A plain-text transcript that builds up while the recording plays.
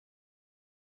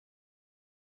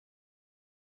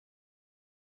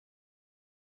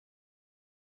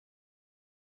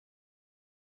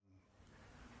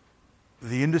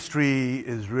the industry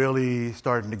is really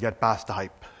starting to get past the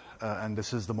hype, and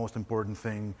this is the most important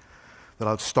thing that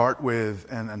I'll start with,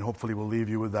 and hopefully will leave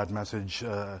you with that message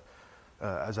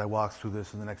as I walk through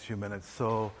this in the next few minutes.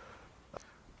 So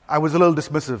I was a little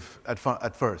dismissive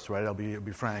at first, right? I'll be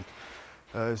frank.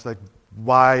 It's like,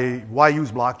 why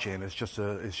use blockchain? It's just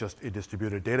a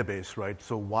distributed database, right?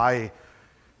 So why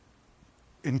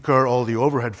incur all the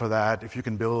overhead for that if you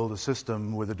can build a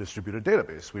system with a distributed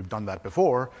database? We've done that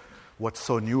before. What's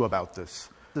so new about this?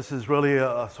 This is really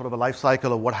a sort of a life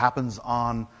cycle of what happens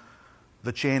on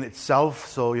the chain itself.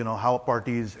 So, how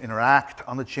parties interact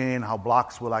on the chain, how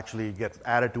blocks will actually get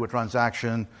added to a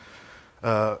transaction.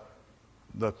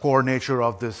 The core nature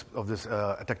of this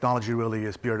technology really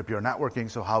is peer-to-peer networking,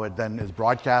 so how it then is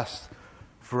broadcast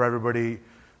for everybody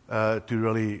to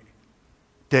really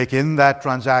take in that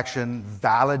transaction,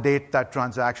 validate that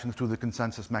transaction through the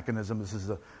consensus mechanism. This is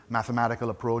a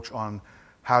mathematical approach on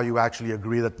how you actually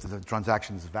agree that the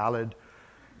transaction is valid.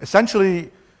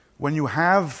 Essentially, when you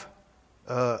have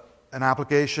an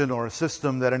application or a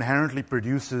system that inherently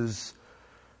produces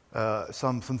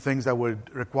some things that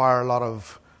would require a lot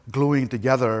of gluing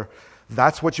together,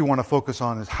 that's what you want to focus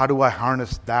on, is how do I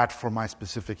harness that for my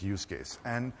specific use case?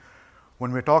 And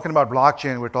when we're talking about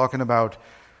blockchain, we're talking about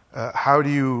how do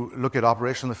you look at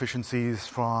operational efficiencies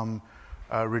from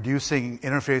reducing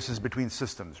interfaces between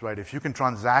systems, right? If you can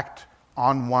transact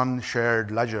on one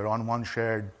shared ledger, on one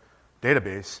shared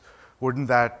database, wouldn't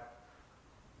that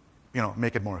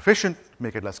make it more efficient,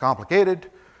 make it less complicated,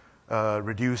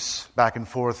 reduce back and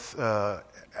forth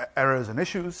errors and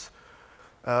issues?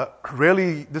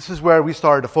 Really, this is where we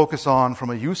started to focus on from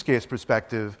a use case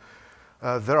perspective.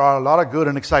 There are a lot of good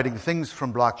and exciting things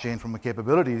from blockchain, from the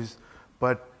capabilities,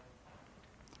 but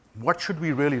what should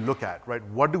we really look at, right?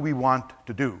 What do we want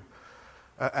to do?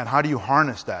 And how do you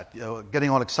harness that?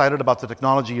 Getting all excited about the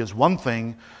technology is one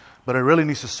thing, but it really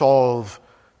needs to solve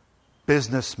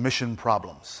business mission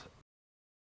problems.